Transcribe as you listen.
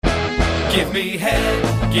Give me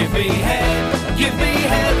head, give me head, give me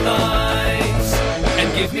headlines,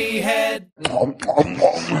 and give me head.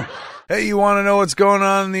 Hey, you want to know what's going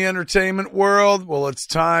on in the entertainment world? Well, it's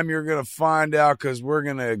time you're going to find out, because we're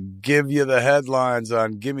going to give you the headlines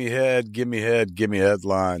on Gimme Head, Gimme Head, Gimme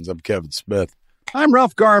Headlines. I'm Kevin Smith. I'm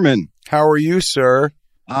Ralph Garman. How are you, sir?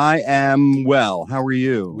 I am well. How are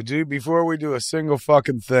you? Before we do a single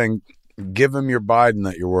fucking thing, give him your Biden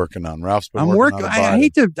that you're working on. Ralph's been working on a Biden.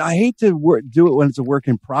 I hate to do it when it's a work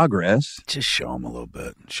in progress. Just show him a little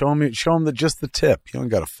bit. Show him just the tip. You don't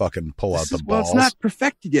got to fucking pull out the balls. Well, it's not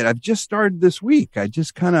perfected yet. I've just started this week. I'm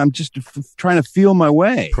just trying to feel my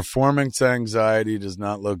way. Performance anxiety does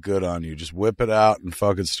not look good on you. Just whip it out and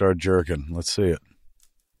fucking start jerking. Let's see it.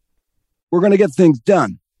 We're going to get things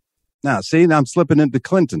done. Now I'm slipping into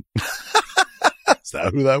Clinton. Is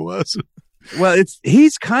that who that was? Well,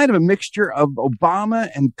 he's kind of a mixture of Obama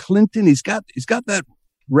and Clinton. He's got that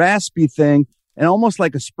raspy thing and almost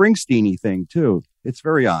like a Springsteen-y thing too. It's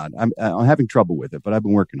very odd. I'm having trouble with it, but I've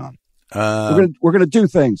been working on it. We're gonna do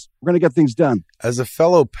things. We're gonna get things done. As a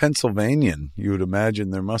fellow Pennsylvanian, you would imagine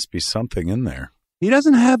there must be something in there. He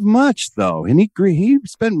doesn't have much though, and he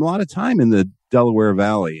spent a lot of time in the Delaware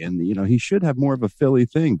Valley, and he should have more of a Philly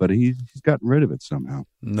thing, but he's gotten rid of it somehow.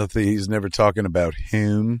 Nothing. He's never talking about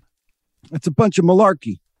him. It's a bunch of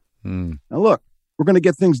malarkey. Now look, we're going to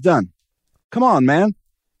get things done. Come on, man.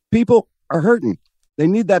 People are hurting. They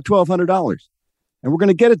need that $1,200, and we're going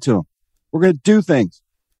to get it to them. We're going to do things.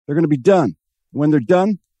 They're going to be done. When they're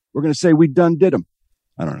done, we're going to say we done did them.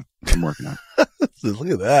 I don't know. I'm working on it. Look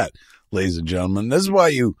at that, ladies and gentlemen. This is why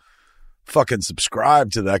you fucking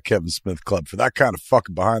subscribe to that Kevin Smith Club, for that kind of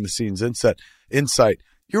fucking behind-the-scenes insight.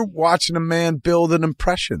 You're watching a man build an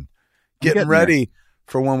impression, getting ready there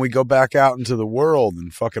for when we go back out into the world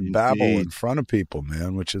and fucking babble in front of people,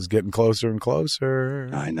 man, which is getting closer and closer.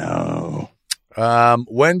 I know.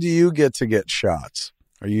 When do you get to get shots?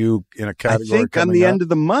 Are you in a category? I think on the end of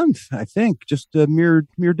the month. I think just mere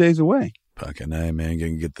days away. Fucking A, man.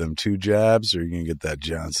 Gonna get them 2 jabs, or you gonna get that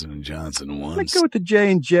Johnson & Johnson once? Let's go with the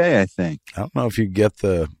J&J, I think. I don't know if you get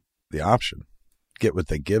the option. Get what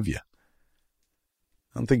they give you.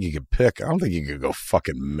 I don't think you could pick. I don't think you could go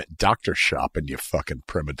fucking doctor shopping, you fucking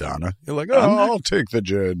prima donna. You're like, I'll take the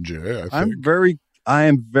J&J, I think. I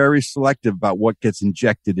am very selective about what gets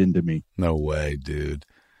injected into me. No way, dude.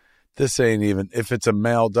 This ain't even, if it's a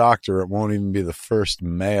male doctor, it won't even be the first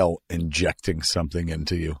male injecting something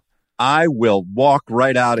into you. I will walk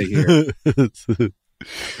right out of here.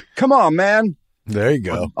 Come on, man. There you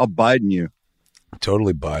go. I'll Biden you.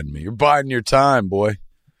 Totally Biden me. You're Biden your time, boy.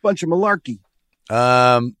 Bunch of malarkey.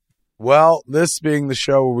 Well, this being the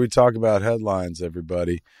show where we talk about headlines,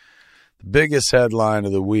 everybody, the biggest headline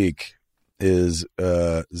of the week is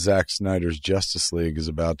Zack Snyder's Justice League is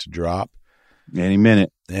about to drop. Any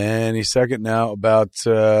minute. Any second now, about,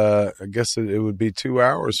 I guess it would be 2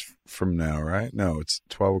 hours from now, right? No, it's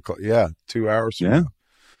 12 o'clock. Yeah, 2 hours from now.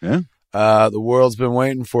 Yeah. The world's been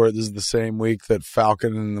waiting for it. This is the same week that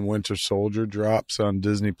Falcon and the Winter Soldier drops on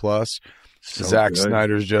Disney+. So Zack good.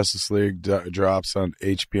 Snyder's Justice League drops on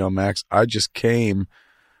HBO Max. I just came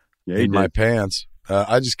in my pants.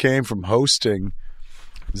 I just came from hosting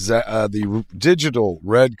the digital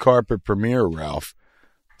red carpet premiere, Ralph,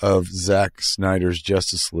 of Zack Snyder's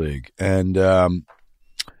Justice League. And, the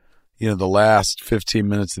last 15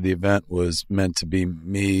 minutes of the event was meant to be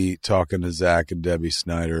me talking to Zack and Debbie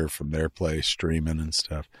Snyder from their place, streaming and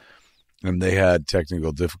stuff. And they had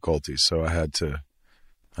technical difficulties, so I had to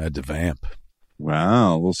vamp.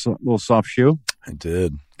 Wow, a little soft shoe. I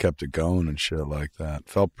did. Kept it going and shit like that.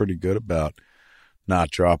 Felt pretty good about not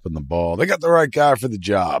dropping the ball. They got the right guy for the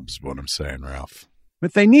job, is what I'm saying, Ralph.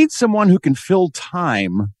 But they need someone who can fill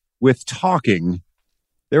time with talking.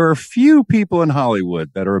 There are few people in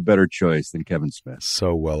Hollywood that are a better choice than Kevin Smith.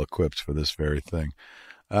 So well equipped for this very thing.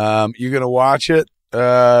 You're going to watch it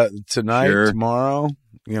tonight, tomorrow?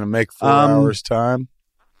 You're going to make 4 hours time?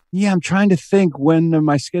 Yeah, I'm trying to think when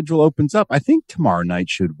my schedule opens up. I think tomorrow night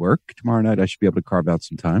should work. Tomorrow night I should be able to carve out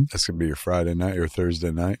some time. That's going to be your Friday night or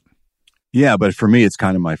Thursday night? Yeah, but for me, it's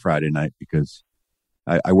kind of my Friday night because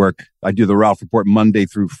I work. I do the Ralph Report Monday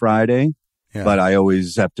through Friday, but I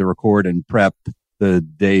always have to record and prep the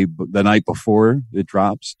night before it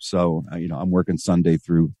drops. So, I'm working Sunday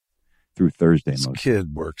through Thursday. This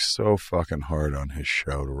kid works so fucking hard on his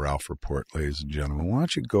show, The Ralph Report, ladies and gentlemen. Why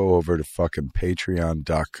don't you go over to fucking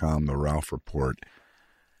patreon.com, The Ralph Report,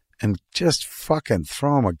 and just fucking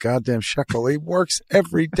throw him a goddamn shekel. He works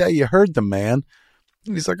every day. You heard the man.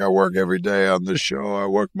 He's like, I work every day on the show. I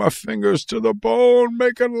work my fingers to the bone,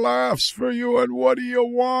 making laughs for you. And what do you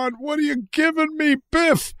want? What are you giving me,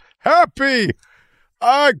 Biff? happy.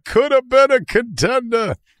 I could have been a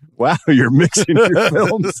contender. Wow, you're mixing your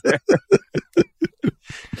films there.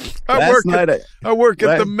 I work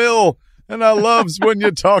at the mill, and I loves when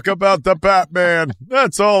you talk about the Batman.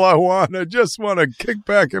 That's all I want. I just want to kick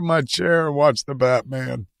back in my chair and watch the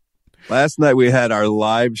Batman. Last night we had our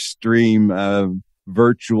live stream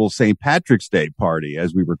virtual St. Patrick's Day party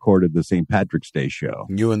as we recorded the St. Patrick's Day show.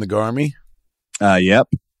 You and the Garmy? Yep.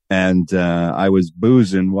 And I was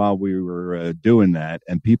boozing while we were doing that,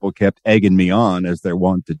 and people kept egging me on, as they're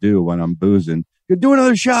wont to do when I'm boozing. Do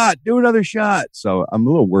another shot. Do another shot. So I'm a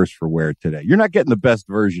little worse for wear today. You're not getting the best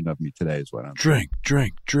version of me today is what I'm saying.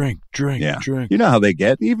 Drink. Yeah. You know how they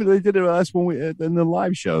get. Even they did it to us when we in the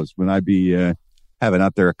live shows when I'd be having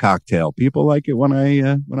out there a cocktail. People like it when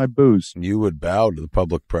I booze. You would bow to the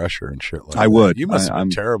public pressure and shit like that. I would. You must have been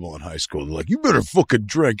terrible in high school. They're like, you better fucking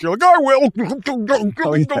drink. You're like, I will.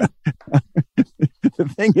 Oh, yeah. The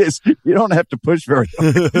thing is, you don't have to push very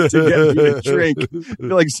hard to get me to drink. I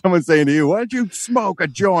feel like someone's saying to you, why don't you smoke a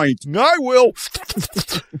joint? I will.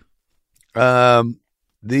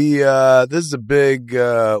 This is a big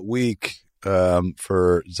week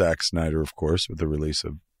for Zack Snyder, of course, with the release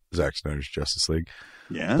of Zack Snyder's Justice League.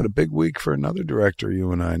 Yeah. But a big week for another director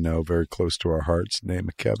you and I know very close to our hearts,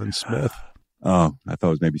 named Kevin Smith. Oh, I thought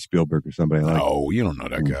it was maybe Spielberg or somebody like that. Oh, you don't know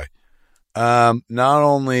that guy. Not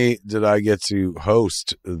only did I get to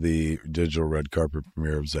host the digital red carpet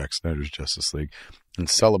premiere of Zack Snyder's Justice League and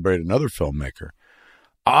celebrate another filmmaker,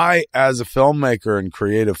 I, as a filmmaker and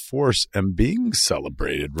creative force, am being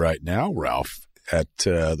celebrated right now, Ralph, at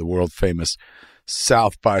the world famous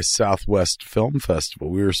South by Southwest Film Festival.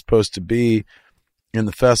 We were supposed to be in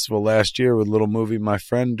the festival last year with a little movie my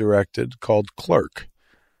friend directed called Clerk,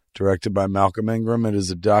 directed by Malcolm Ingram. It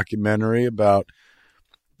is a documentary about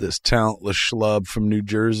this talentless schlub from New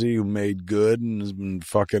Jersey who made good and has been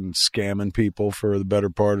fucking scamming people for the better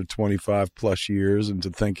part of 25 plus years into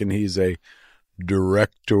thinking he's a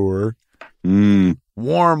director. Warm,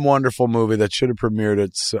 wonderful movie that should have premiered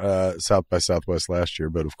at South by Southwest last year,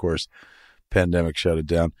 but of course, pandemic shut it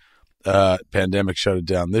down. Pandemic shut it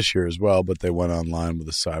down this year as well, but they went online with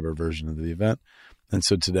a cyber version of the event. And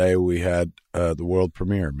so today we had the world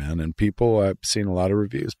premiere, man. And people, I've seen a lot of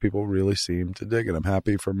reviews. People really seem to dig it. I'm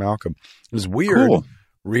happy for Malcolm. It was weird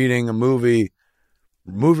reading a movie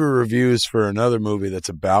reviews for another movie that's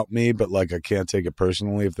about me, but like I can't take it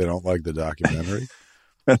personally if they don't like the documentary.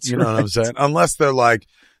 That's you know what I'm saying? Unless they're like,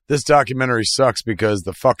 this documentary sucks because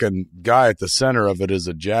the fucking guy at the center of it is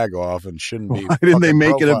a jagoff and shouldn't be. Why didn't they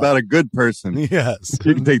make it about a good person? Yes.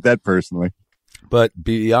 You can take that personally. But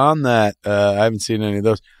beyond that, I haven't seen any of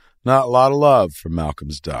those. Not a lot of love for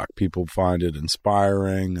Malcolm's doc. People find it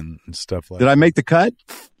inspiring and stuff like that. Did I make the cut?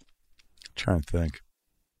 I'm trying to think.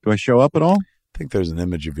 Do I show up at all? I think there's an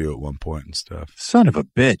image of you at one point and stuff. Son of a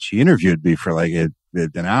bitch. He interviewed me for like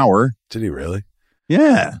an hour. Did he really?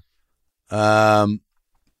 Yeah.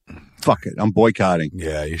 Fuck it. I'm boycotting.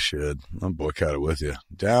 Yeah, you should. I'm boycotting with you.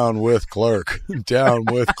 Down with Clerk. Down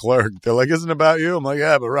with Clerk. They're like, isn't it about you? I'm like,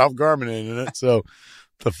 yeah, but Ralph Garman ain't in it. So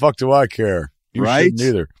the fuck do I care? You right?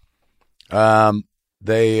 shouldn't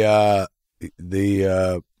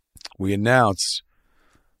either. We announced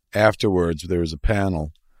afterwards, there was a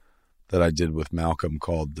panel that I did with Malcolm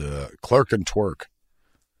called Clerk and Twerk,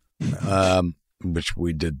 which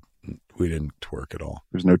we didn't twerk at all.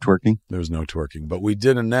 There's no twerking? There was no twerking. But we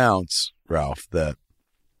did announce, Ralph, that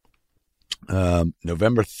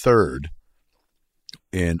November 3rd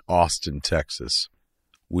in Austin, Texas,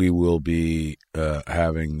 we will be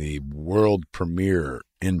having the world premiere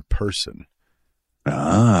in person.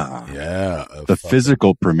 Yeah. The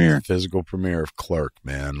physical premiere. Physical premiere of Clerk,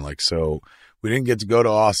 man. Like, so we didn't get to go to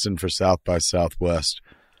Austin for South by Southwest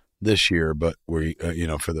this year, but we,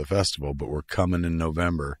 for the festival, but we're coming in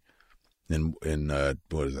November. In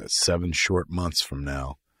what is that, 7 short months from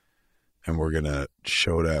now, and we're gonna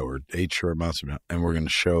show that, or 8 short months from now, and we're gonna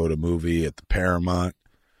show the movie at the Paramount.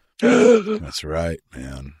 That's right,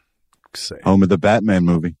 man. Home of the Batman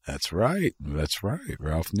movie. That's right.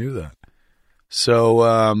 Ralph knew that.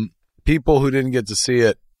 So people who didn't get to see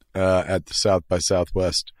it at the South by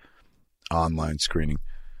Southwest online screening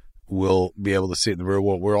will be able to see it in the real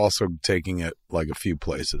world. We're also taking it like a few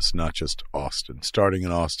places, not just Austin. Starting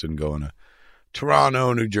in Austin, going to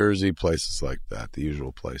Toronto, New Jersey, places like that, the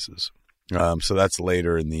usual places. So that's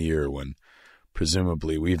later in the year when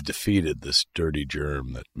presumably we've defeated this dirty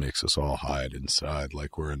germ that makes us all hide inside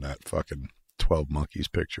like we're in that fucking 12 Monkeys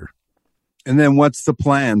picture. And then what's the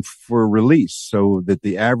plan for release so that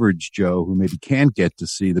the average Joe who maybe can't get to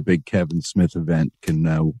see the big Kevin Smith event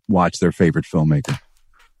can watch their favorite filmmaker?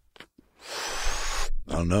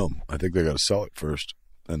 I don't know. I think they got to sell it first,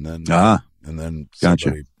 and then somebody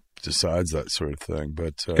Gotcha. decides that sort of thing.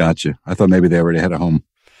 But Gotcha. I thought maybe they already had a home.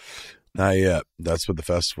 not yet. That's what the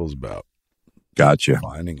festival's about. Gotcha.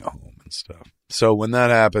 Finding a home and stuff. So when that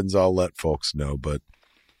happens, I'll let folks know. But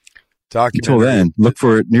Until documentary then, look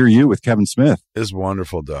for it near you with Kevin Smith. is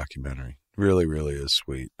wonderful documentary. Really, really is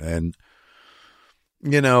sweet. And,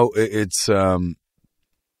 it's one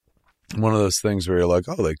of those things where you're like,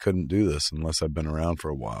 oh, they couldn't do this unless I've been around for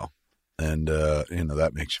a while. And,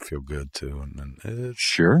 that makes you feel good, too. And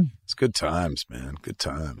it's good times, man. Good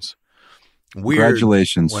times. Weird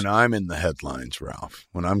Congratulations. when I'm in the headlines, Ralph,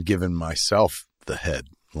 when I'm giving myself the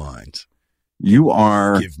headlines. You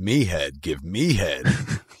are. Give me head. Give me head.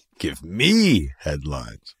 Give me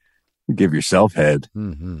headlines. Give yourself head.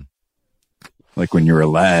 Mm-hmm. Like when you're a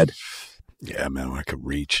lad. Yeah, man, when I could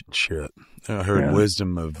reach and shit. I heard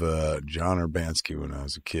wisdom of John Urbanski when I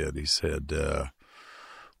was a kid. He said,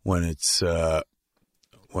 when it's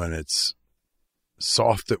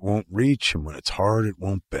soft, it won't reach, and when it's hard, it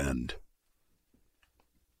won't bend.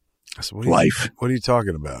 I said, what are you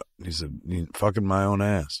talking about? He said, fucking my own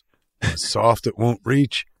ass. When it's soft, it won't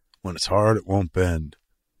reach. When it's hard, it won't bend.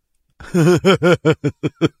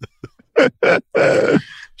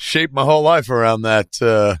 Shaped my whole life around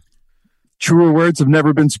that. Truer words have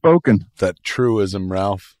never been spoken. That truism,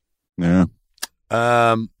 Ralph. Yeah.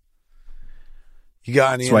 You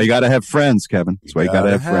got any? That's why you got to have friends, Kevin. That's why you got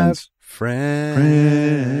to have friends. Friends.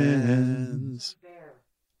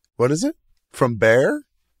 What is it? From Bear?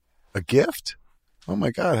 A gift? Oh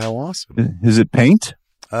my God, how awesome. Is it paint?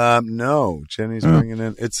 No, Jenny's bringing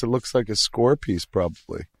in. It looks like a score piece,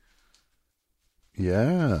 probably.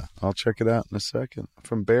 Yeah, I'll check it out in a second.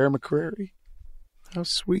 From Bear McCreary. How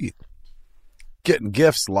sweet. Getting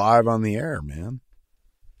gifts live on the air, man.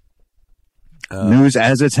 News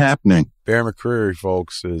as it's happening. Bear McCreary,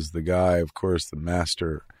 folks, is the guy, of course, the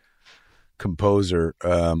master composer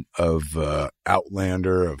of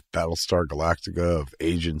Outlander, of Battlestar Galactica, of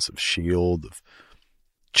Agents of S.H.I.E.L.D., of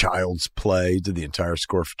Child's Play. Did the entire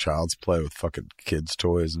score for Child's Play with fucking kids'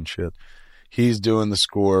 toys and shit. He's doing the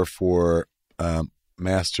score for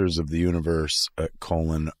Masters of the Universe,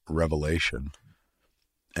 Revelation.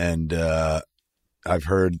 And I've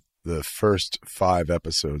heard the first 5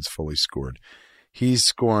 episodes fully scored. He's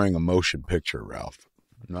scoring a motion picture, Ralph.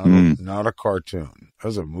 Not a cartoon. That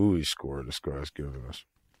was a movie score this guy's giving us.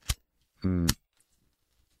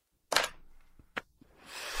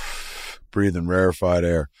 Breathing rarefied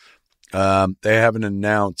air. They haven't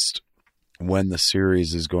announced when the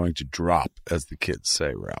series is going to drop, as the kids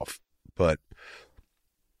say, Ralph. But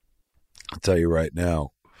I'll tell you right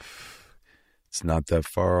now, it's not that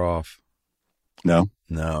far off. No,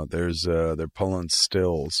 there's they're pulling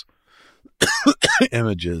stills,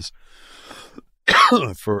 images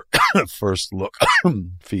for first look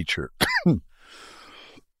feature. And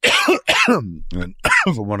from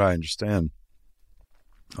what I understand,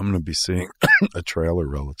 I'm going to be seeing a trailer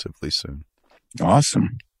relatively soon.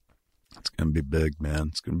 Awesome. It's going to be big, man.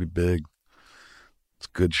 It's going to be big. It's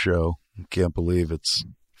a good show. I can't believe it's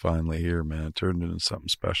finally here, man. It turned into something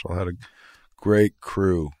special. I had a great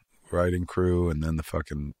writing crew, and then the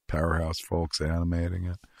fucking powerhouse folks animating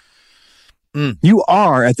it. You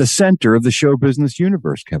are at the center of the show business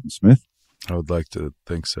universe, Kevin Smith. I would like to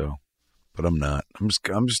think so, but I'm not. I'm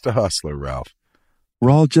just a hustler, Ralph.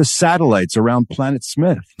 We're all just satellites around Planet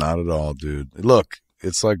Smith. Not at all, dude. Look,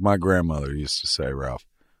 it's like my grandmother used to say, Ralph.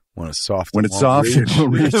 When it's soft, it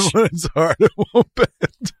won't reach. When it's hard, it won't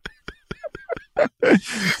bend.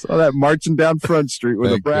 Saw that marching down Front Street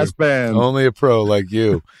with a brass band. Only a pro like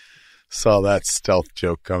you saw that stealth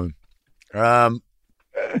joke coming. What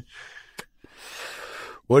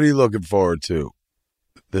are you looking forward to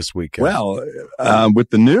this weekend? Well, with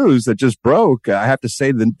the news that just broke, I have to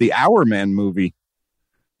say the Hourman movie.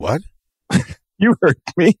 What? You heard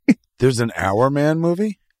me. There's an Hourman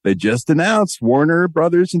movie? They just announced, Warner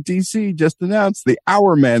Brothers and DC just announced the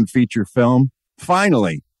Hourman feature film.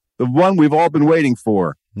 Finally, the one we've all been waiting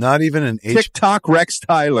for. Not even an TikTok Rex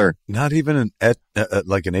Tyler. Not even an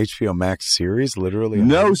like an HBO Max series, literally.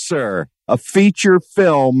 No, sir. A feature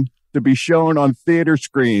film to be shown on theater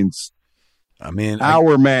screens. I mean,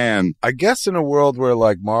 Hourman. I guess in a world where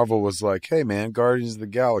like Marvel was like, "Hey, man, Guardians of the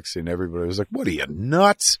Galaxy," and everybody was like, "What are you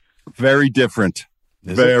nuts?" Very different.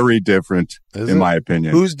 Very different, in my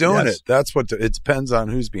opinion. Who's doing it? That's what it depends on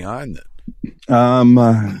who's behind it.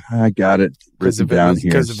 I got it written down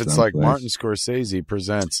here. Because if it's like Martin Scorsese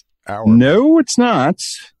presents Hourman. No, it's not.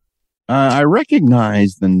 I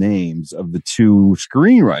recognize the names of the two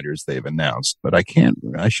screenwriters they've announced, but I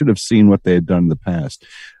should have seen what they had done in the past.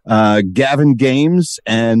 Gavin Games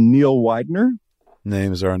and Neil Widener.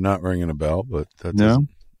 Names are not ringing a bell, but I'm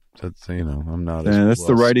not. That's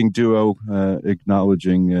the writing duo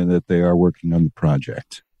acknowledging that they are working on the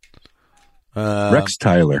project. Rex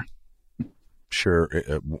Tyler. Sure.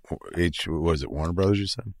 Was it Warner Brothers you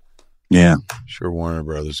said? Yeah. Sure, Warner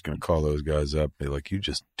Brothers is going to call those guys up. Be like, you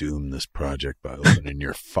just doomed this project by opening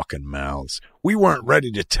your fucking mouths. We weren't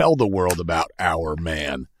ready to tell the world about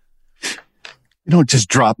Hourman. You don't just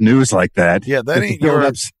drop news like that. Yeah, that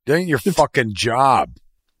ain't your fucking job.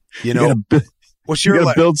 You know, you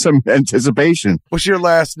gotta build some anticipation. What's your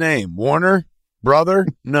last name? Warner? Brother?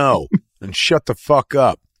 No. And shut the fuck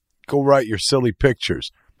up. Go write your silly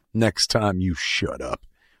pictures. Next time you shut up.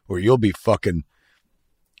 Or you'll be fucking...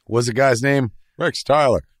 What's the guy's name? Rex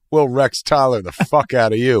Tyler. We'll Rex Tyler the fuck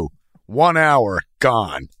out of you. 1 hour,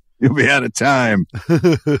 gone. You'll be out of time.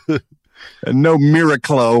 And no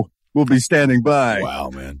Miraclo will be standing by. Wow,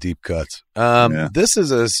 man. Deep cuts. This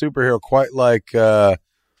is a superhero quite like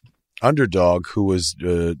Underdog, who was,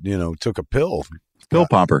 took a pill. Pill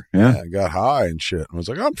popper. Yeah. Got high and shit. And was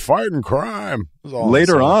like, I'm fighting crime.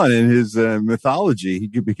 Later on in his mythology,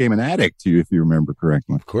 he became an addict, if you remember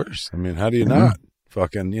correctly. Of course. I mean, how do you not?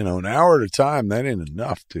 Fucking, an hour at a time, that ain't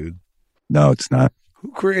enough, dude. No, it's not.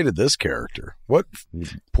 Who created this character? What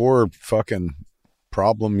poor fucking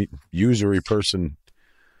problem usury person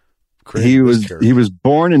created this character? He was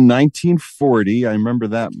born in 1940. I remember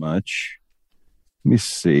that much. Let me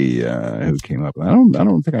see who came up. I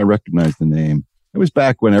don't think I recognize the name. It was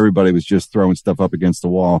back when everybody was just throwing stuff up against the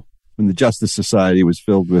wall. When the Justice Society was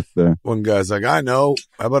filled with... One guy's like, I know.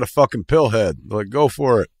 How about a fucking pillhead? They're like, go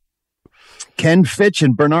for it. Ken Fitch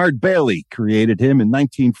and Bernard Bailey created him in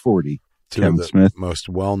 1940. Two of the most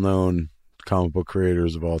well-known comic book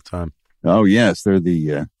creators of all time. Oh, yes. They're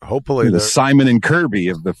the Simon and Kirby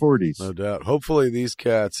of the 40s. No doubt. Hopefully these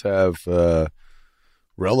cats have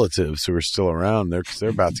relatives who are still around there because they're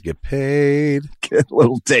about to get paid. Get a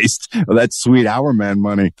little taste of that sweet Hourman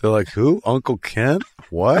money. They're like, who? Uncle Kent?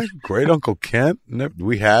 What? Great Uncle Kent?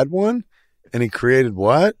 We had one? And he created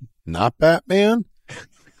what? Not Batman?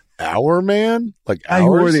 Hourman? Like ours? He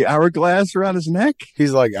wore the hourglass around his neck?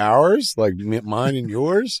 He's like ours? Like mine and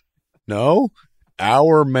yours? No?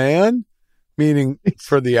 Hourman? Meaning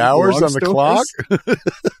for the hours on the clock?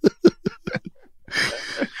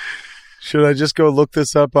 Should I just go look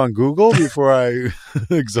this up on Google before I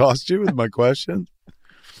exhaust you with my questions?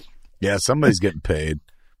 Yeah, somebody's getting paid.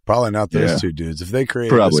 Probably not those two dudes. If they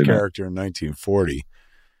created this character in 1940...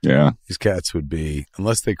 Yeah. These cats would be,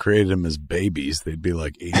 unless they created them as babies, they'd be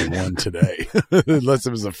like 81 today. Unless it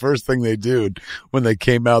was the first thing they did when they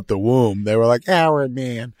came out the womb. They were like,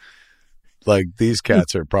 Hourman. Like, these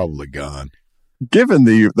cats are probably gone. Given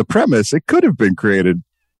the premise, it could have been created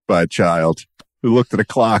by a child who looked at a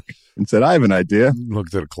clock and said, I have an idea.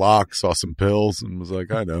 Looked at a clock, saw some pills, and was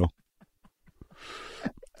like, I know.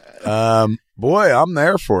 Boy, I'm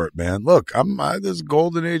there for it, man. Look, this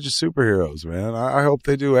golden age of superheroes, man. I hope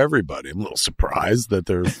they do everybody. I'm a little surprised that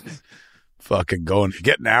they're fucking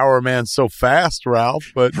getting Hourman so fast,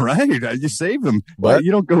 Ralph. But right, you save him. But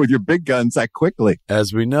you don't go with your big guns that quickly.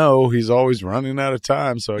 As we know, he's always running out of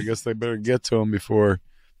time, so I guess they better get to him before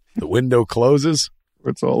the window closes.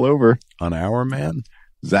 It's all over on Hourman.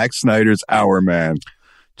 Zack Snyder's Hourman.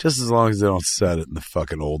 Just as long as they don't set it in the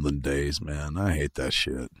fucking olden days, man. I hate that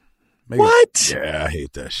shit. Yeah, I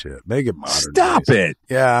hate that shit. Make it modern. Stop it.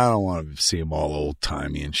 Yeah, I don't want to see them all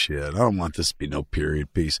old-timey and shit. I don't want this to be no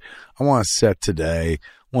period piece. I want a set today.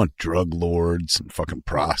 I want drug lords and fucking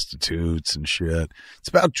prostitutes and shit. It's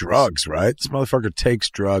about drugs, right? This motherfucker takes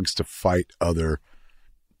drugs to fight other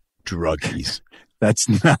druggies. That's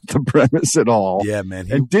not the premise at all. Yeah,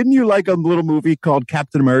 man. And didn't you like a little movie called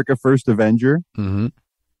Captain America First Avenger? Mm-hmm.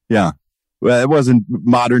 Yeah. Well, it wasn't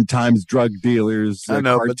modern times drug dealers,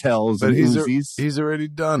 cartels, and Uzis. He's already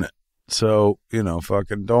done it. So,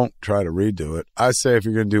 fucking don't try to redo it. I say if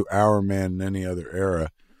you're going to do Hourman in any other era,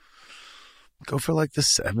 go for like the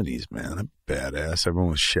 70s, man. I'm badass. Everyone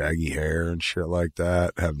with shaggy hair and shit like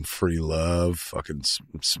that, having free love, fucking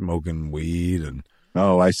smoking weed and...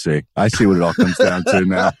 Oh, I see. I see what it all comes down to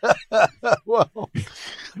now. Well,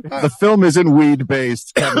 the film isn't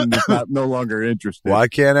weed-based. Kevin is no longer interested. Why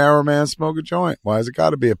can't Hourman smoke a joint? Why has it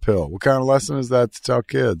got to be a pill? What kind of lesson is that to tell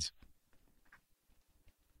kids?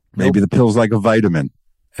 Maybe the pill's like a vitamin.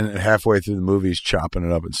 And halfway through the movie, he's chopping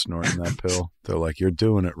it up and snorting that pill. They're like, you're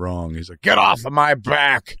doing it wrong. He's like, get off of my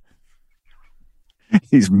back.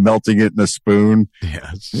 He's melting it in a spoon,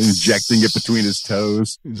 Yes. injecting it between his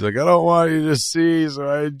toes. He's like, I don't want you to see, so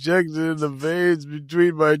I injected it in the veins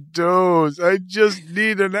between my toes. I just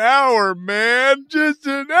need an hour, man. Just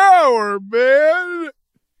an hour, man.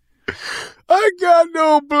 I got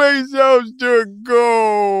no place else to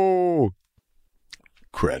go.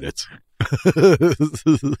 Credits.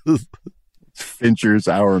 Fincher's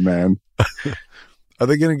Hourman. Are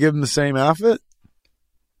they going to give him the same outfit?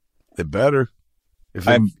 They better.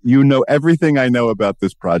 You know everything I know about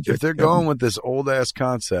this project. If they're going with this old ass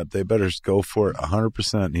concept, they better just go for it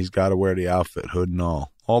 100%. He's got to wear the outfit, hood and all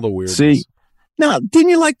the weirdness. See, now, didn't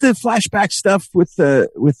you like the flashback stuff with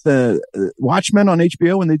the Watchmen on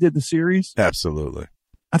HBO when they did the series? Absolutely.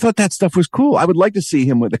 I thought that stuff was cool. I would like to see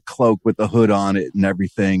him with a cloak with the hood on it and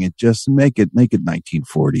everything, and just make it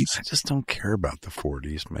 1940s. I just don't care about the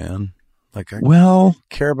 40s, man. Like, I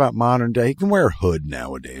care about modern day. You can wear a hood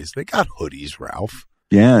nowadays. They got hoodies, Ralph.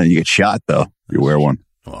 Yeah, you get shot, though, if you wear one.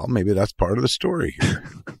 Well, maybe that's part of the story here.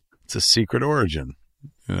 It's a secret origin.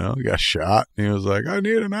 You know, he got shot, and he was like, I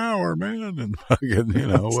need an hour, man, and fucking,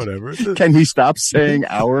 whatever. Can he stop saying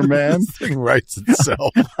hour, man? This thing writes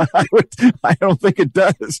itself. I don't think it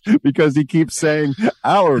does, because he keeps saying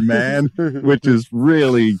hour, man, which is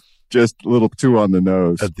really just a little too on the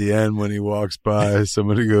nose. At the end, when he walks by,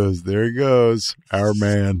 somebody goes, there he goes, our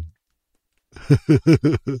man.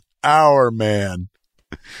 Our man.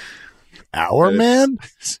 Our man?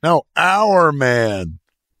 No, our man.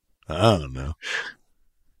 I don't know.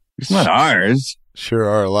 It's not ours. Sure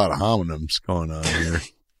are a lot of homonyms going on here.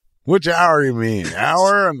 Which hour you mean?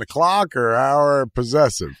 Hour on the clock or hour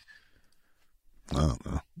possessive? I don't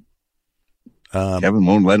know. Kevin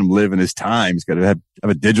won't let him live in his time. He's got to have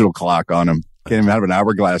a digital clock on him. Can't even have an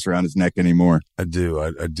hourglass around his neck anymore. I do.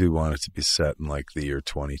 I do want it to be set in like the year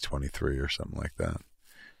 2023 or something like that.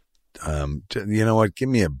 You know what? Give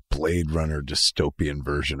me a Blade Runner dystopian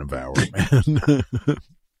version of Hourman.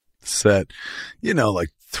 Set, like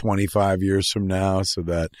 25 years from now, so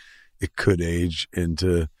that it could age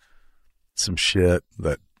into some shit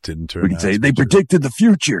that didn't turn out. We could say they predicted the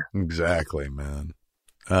future. Exactly, man.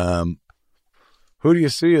 Who do you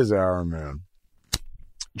see as Hourman?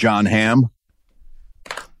 John Hamm.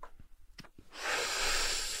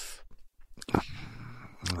 I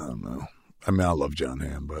don't know. I mean, I love John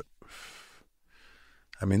Hamm, but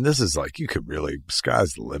I mean, this is like, you could really,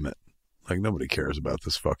 sky's the limit. Like, nobody cares about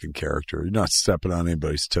this fucking character. You're not stepping on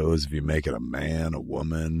anybody's toes if you make it a man, a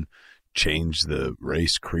woman, change the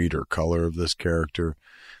race, creed, or color of this character.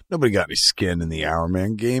 Nobody got any skin in the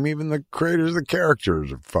Hourman game. Even the creators of the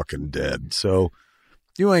characters are fucking dead. So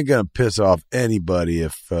you ain't going to piss off anybody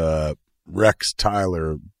if Rex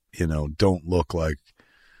Tyler, don't look like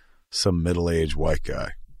some middle-aged white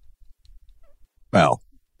guy. Well,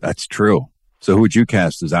 that's true. So who would you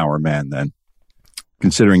cast as Hourman then?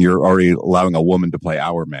 Considering you're already allowing a woman to play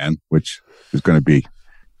Hourman, which is going to be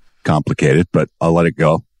complicated, but I'll let it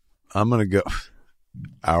go. I'm going to go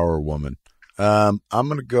Our Woman. I'm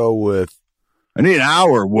going to go with... I need an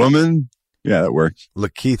hour, woman. Yeah, that works.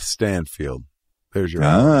 Lakeith Stanfield. There's your...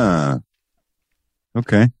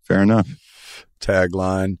 Okay, fair enough.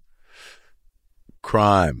 Tagline.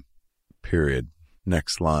 Crime, period.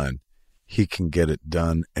 Next line. He can get it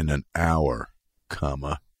done in an hour,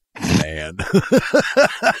 comma. Man.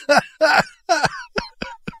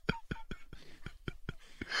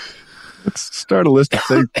 Let's start a list of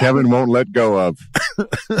things Kevin won't let go of.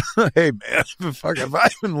 Hey, man. If I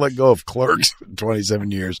haven't let go of Clerks for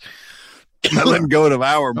 27 years. I'm letting go of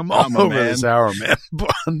I'm all over this Hourman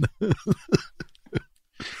bun.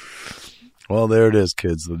 Well, there it is,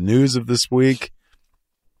 kids. The news of this week.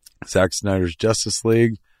 Zack Snyder's Justice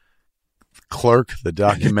League. Clerk, the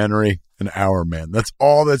documentary, and Hourman. That's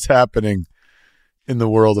all that's happening in the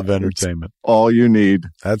world of entertainment. That's all you need.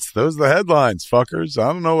 Those are the headlines, fuckers.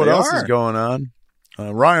 I don't know what else is going on.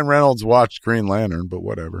 Ryan Reynolds watched Green Lantern, but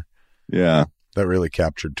whatever. Yeah. That really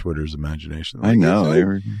captured Twitter's imagination. Like, I know.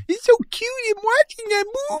 He's so cute. I'm watching that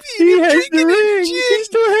movie. He has the ring. He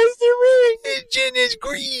still has the ring. His gin is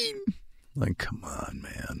green. Like, come on,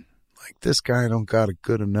 man. Like, this guy don't got it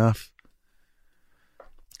good enough.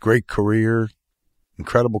 Great career.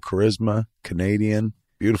 Incredible charisma. Canadian.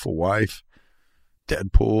 Beautiful wife.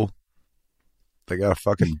 Deadpool. They got to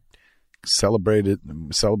fucking celebrate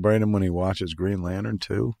him when he watches Green Lantern,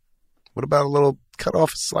 too. What about a little cut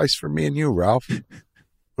off a slice for me and you, Ralph?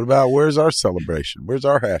 What about where's our celebration? Where's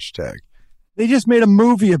our hashtag? They just made a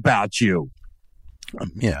movie about you.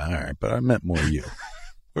 Yeah, all right, but I meant more you.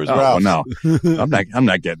 Where's Ralph? No, I'm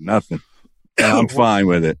not getting nothing. I'm fine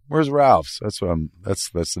with it. Where's Ralph's? That's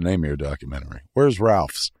the name of your documentary. Where's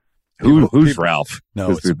Ralph's? Who's Ralph?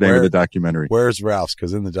 No, it's the name of the documentary. Where's Ralph's?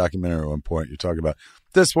 Because in the documentary at one point you're talking about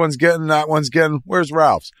this one's getting, that one's getting, where's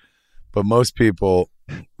Ralph's? But most people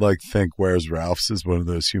think Where's Ralph's is one of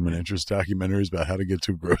those human interest documentaries about how to get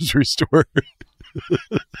to a grocery store.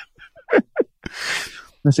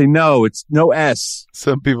 I say, no, it's no S.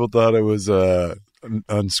 Some people thought it was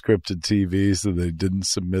unscripted TV, so they didn't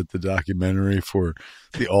submit the documentary for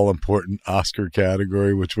the all-important Oscar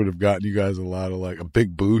category, which would have gotten you guys a lot of a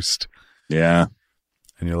big boost. Yeah.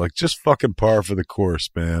 And you're like, just fucking par for the course,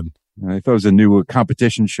 man. I thought it was a new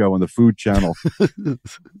competition show on the Food Channel.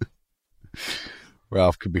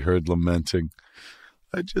 Ralph could be heard lamenting,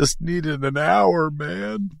 I just needed an hour,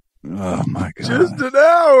 man. Oh, my God. Just an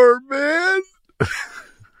hour, man.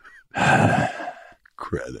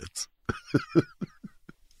 Credits.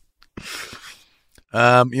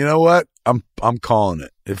 You know what? I'm calling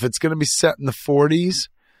it. If it's going to be set in the 40s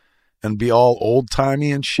and be all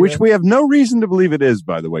old-timey and shit. Which we have no reason to believe it is,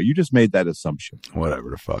 by the way. You just made that assumption.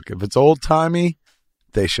 Whatever the fuck. If it's old-timey,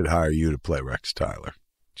 they should hire you to play Rex Tyler.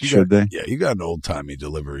 Should they? Yeah, you got an old-timey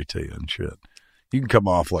delivery to you and shit. You can come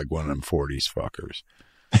off like one of them 40s fuckers.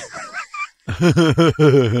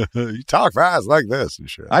 You talk fast like this and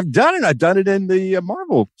shit. I've done it. I've done it in the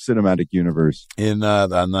Marvel Cinematic Universe. On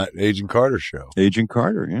that Agent Carter show. Agent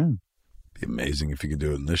Carter, yeah. Be amazing if you could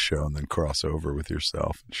do it in this show and then cross over with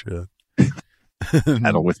yourself and shit.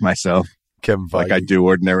 Battle with myself. Kevin Feige, like I do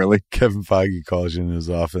ordinarily. Kevin Feige calls you in his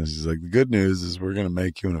office. He's like, the good news is we're going to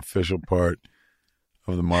make you an official part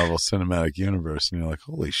of the Marvel Cinematic Universe. And you're like,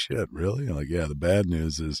 holy shit, really? You're like, yeah, the bad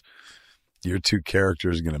news is your two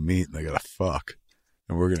characters are going to meet and they got to fuck.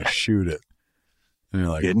 And we're going to shoot it. And you're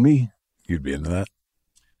like, kidding me? You'd be into that?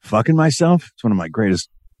 Fucking myself? It's one of my greatest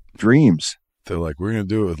dreams. They're like, we're going to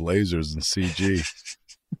do it with lasers and CG.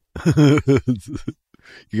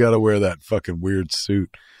 You got to wear that fucking weird suit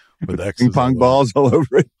with X's ping pong balls all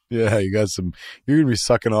over it. Yeah, you're going to be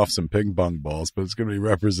sucking off some ping pong balls, but it's going to be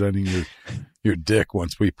representing your dick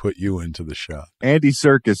once we put you into the shot. Andy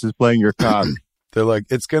Serkis is playing your cock. They're like,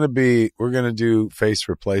 we're going to do face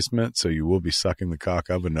replacement, so you will be sucking the cock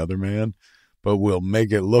of another man, but we'll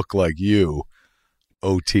make it look like you,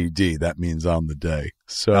 OTD. That means on the day.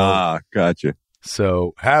 So, gotcha.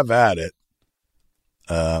 So have at it.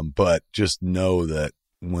 But just know that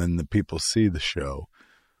when the people see the show,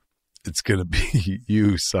 it's going to be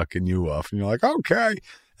you sucking you off. And you're like, okay.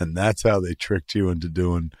 And that's how they tricked you into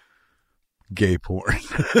doing gay porn.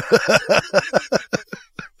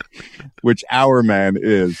 Which Hourman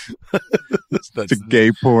is. It's a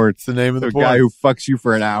gay porn. It's the name of the porn. guy who fucks you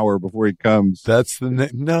for an hour before he comes. That's the name.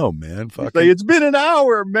 No, man. Fucking, it's been an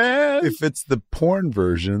hour, man. If it's the porn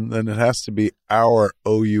version, then it has to be our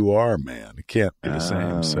OUR man. It can't be the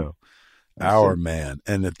same. So Hourman.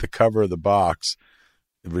 And at the cover of the box,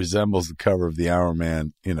 it resembles the cover of the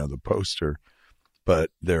Hourman, the poster,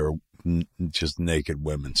 but they're just naked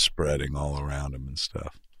women spreading all around him and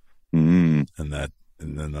stuff. Mm. And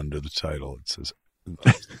then under the title, it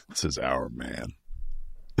says Our Man.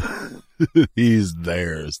 He's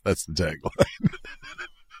theirs. That's the tagline.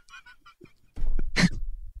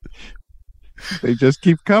 They just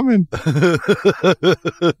keep coming. A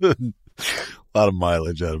lot of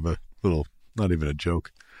mileage out of a little, not even a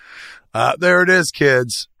joke. There it is,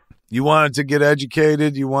 kids. You wanted to get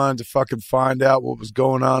educated. You wanted to fucking find out what was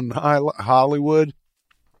going on in Hollywood.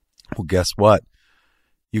 Well, guess what?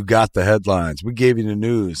 You got the headlines. We gave you the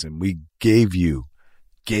news, and we gave you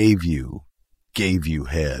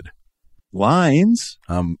head. Lines?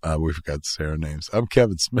 We forgot to say our names. I'm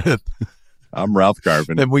Kevin Smith. I'm Ralph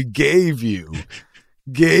Garvin. And we gave you.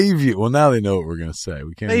 Well, now they know what we're going to say.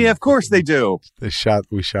 We can't. Hey, of course they do. We shot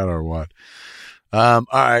our wad. All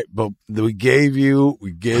right, but we gave you,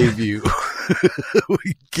 we gave you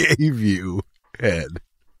head.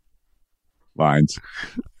 Lines.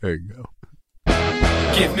 There you go.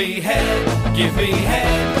 Give me head, give me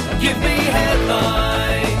head, give me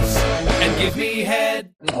headlines, and give me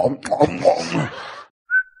head.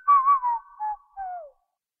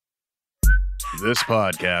 This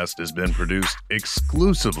podcast has been produced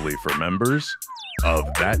exclusively for members of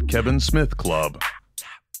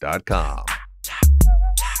ThatKevinSmithClub.com.